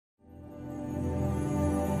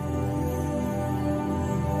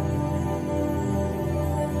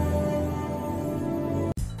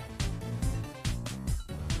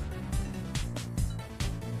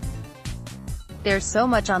There's so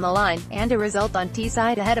much on the line, and a result on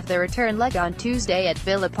Teesside ahead of the return leg on Tuesday at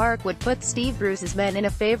Villa Park would put Steve Bruce's men in a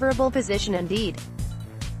favourable position indeed.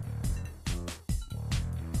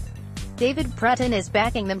 David Prutton is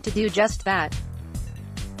backing them to do just that.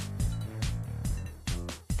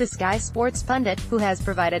 The Sky Sports pundit, who has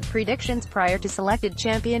provided predictions prior to selected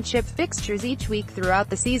championship fixtures each week throughout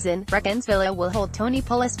the season, reckons Villa will hold Tony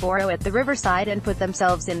Pulis at the Riverside and put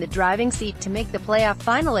themselves in the driving seat to make the playoff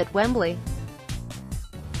final at Wembley.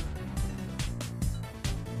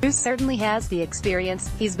 Bruce certainly has the experience.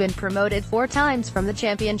 He's been promoted 4 times from the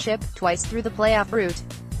championship, twice through the playoff route.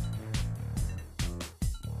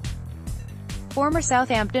 Former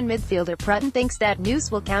Southampton midfielder Prutton thinks that news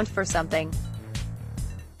will count for something.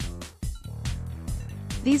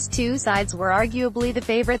 These two sides were arguably the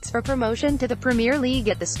favourites for promotion to the Premier League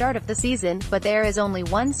at the start of the season, but there is only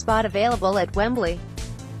one spot available at Wembley,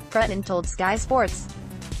 Prutton told Sky Sports.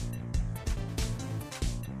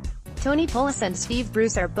 Tony Pulis and Steve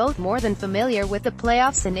Bruce are both more than familiar with the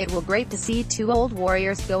playoffs, and it will be great to see 2 old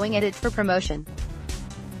warriors going at it for promotion.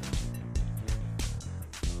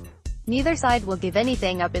 Neither side will give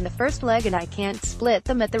anything up in the first leg, and I can't split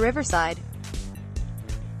them at the Riverside.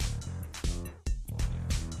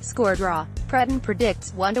 Score draw. Prutton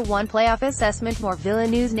predicts 1-1 playoff assessment. More Villa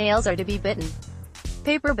news. Nails are to be bitten.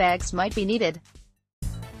 Paper bags might be needed.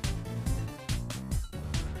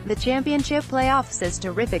 The championship playoffs is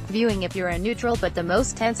terrific viewing if you're a neutral, but the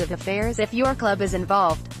most tense of affairs if your club is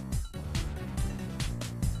involved.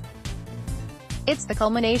 It's the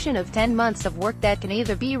culmination of 10 months of work that can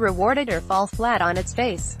either be rewarded or fall flat on its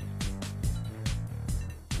face.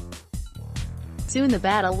 Soon the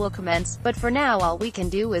battle will commence, but for now all we can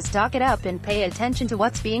do is talk it up and pay attention to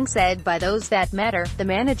what's being said by those that matter, the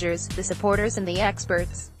managers, the supporters and the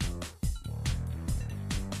experts.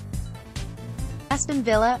 Aston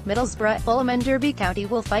Villa, Middlesbrough, Fulham and Derby County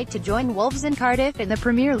will fight to join Wolves and Cardiff in the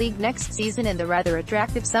Premier League next season in the rather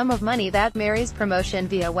attractive sum of money that marries promotion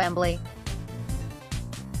via Wembley.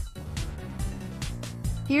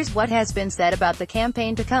 Here's what has been said about the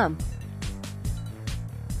campaign to come.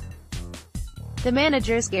 The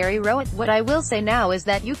manager's Gary Rowett: "What I will say now is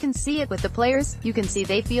that you can see it with the players, you can see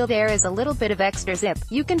they feel there is a little bit of extra zip,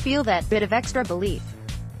 you can feel that bit of extra belief.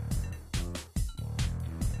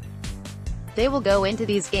 They will go into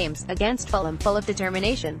these games, against Fulham, full of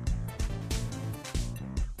determination.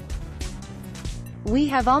 We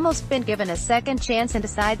have almost been given a second chance, and a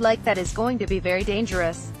side like that is going to be very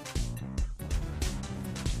dangerous.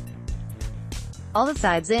 All the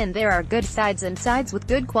sides in there are good sides and sides with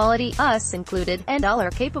good quality, us included, and all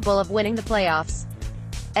are capable of winning the playoffs.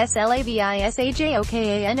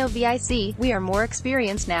 SLAVISAJOKANOVIC, we are more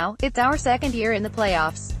experienced now, it's our second year in the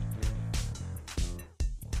playoffs.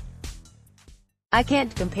 I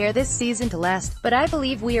can't compare this season to last, but I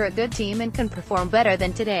believe we are a good team and can perform better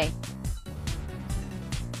than today.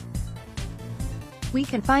 We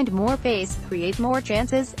can find more pace, create more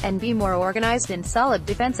chances, and be more organized and solid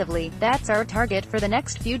defensively. That's our target for the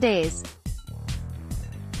next few days.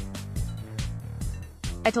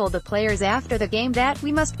 I told the players after the game that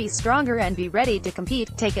we must be stronger and be ready to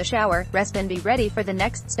compete, take a shower, rest and be ready for the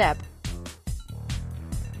next step.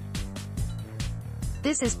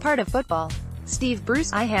 This is part of football. Steve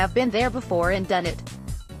Bruce: I have been there before and done it.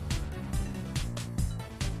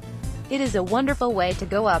 It is a wonderful way to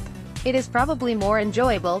go up. It is probably more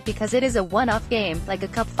enjoyable because it is a one-off game, like a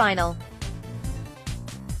cup final.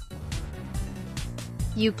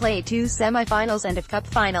 You play 2 semi-finals and a cup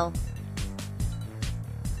final.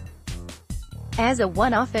 As a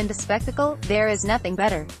one-off and a spectacle, there is nothing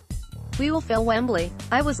better. We will fill Wembley.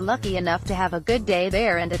 I was lucky enough to have a good day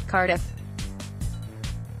there and at Cardiff.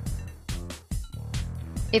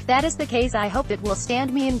 If that is the case, I hope it will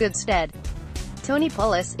stand me in good stead." Tony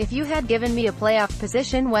Pulis: "If you had given me a playoff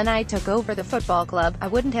position when I took over the football club, I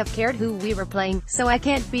wouldn't have cared who we were playing, so I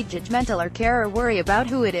can't be judgmental or care or worry about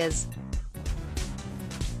who it is.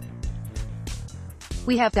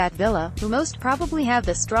 We have got Villa, who most probably have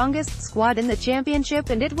the strongest squad in the championship,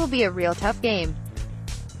 and it will be a real tough game.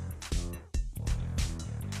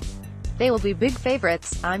 They will be big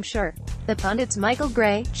favourites, I'm sure." The pundits Michael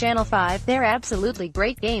Gray, Channel 5, "They're absolutely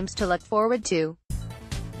great games to look forward to.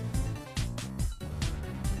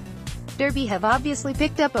 Derby have obviously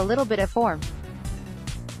picked up a little bit of form.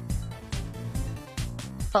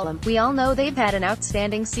 Fulham, we all know they've had an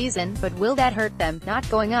outstanding season, but will that hurt them, not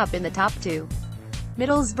going up in the top 2?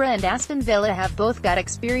 Middlesbrough and Aston Villa have both got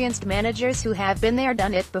experienced managers who have been there,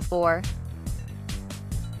 done it before.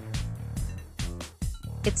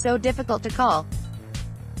 It's so difficult to call.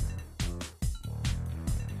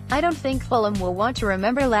 I don't think Fulham will want to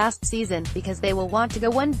remember last season, because they will want to go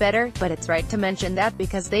one better, but it's right to mention that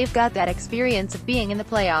because they've got that experience of being in the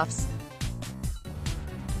playoffs.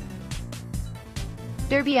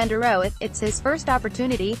 Derby and Arrow, it's his first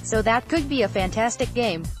opportunity, so that could be a fantastic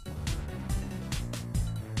game.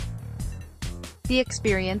 The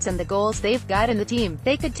experience and the goals they've got in the team,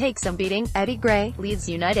 they could take some beating. Eddie Gray, Leeds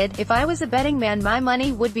United. If I was a betting man, my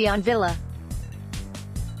money would be on Villa.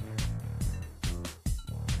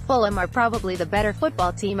 Fulham are probably the better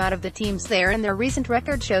football team out of the teams there, and their recent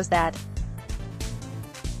record shows that.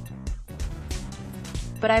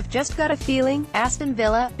 But I've just got a feeling, Aston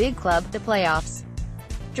Villa, big club, the playoffs.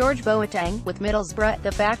 George Boateng, with Middlesbrough,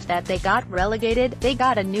 the fact that they got relegated, they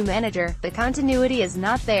got a new manager, the continuity is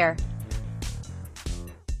not there.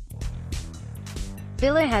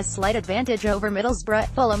 Villa has slight advantage over Middlesbrough,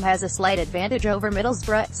 Fulham has a slight advantage over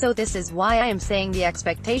Middlesbrough, so this is why I am saying the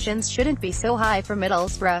expectations shouldn't be so high for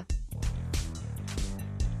Middlesbrough.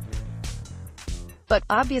 But,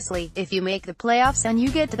 obviously, if you make the playoffs and you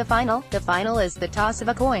get to the final is the toss of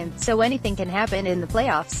a coin, so anything can happen in the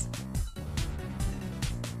playoffs.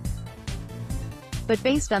 But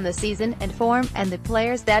based on the season, and form, and the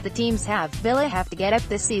players that the teams have, Villa have to get up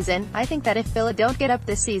this season. I think that if Villa don't get up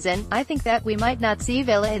this season, I think that we might not see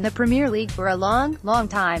Villa in the Premier League for a long, long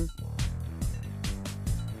time.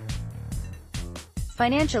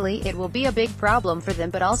 Financially, it will be a big problem for them,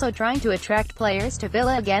 but also trying to attract players to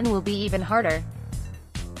Villa again will be even harder.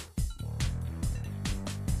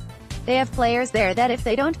 They have players there that if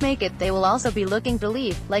they don't make it, they will also be looking to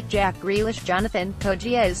leave, like Jack Grealish. Jonathan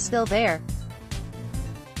Kogia is still there.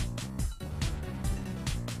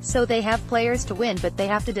 So they have players to win, but they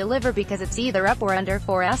have to deliver because it's either up or under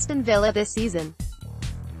for Aston Villa this season.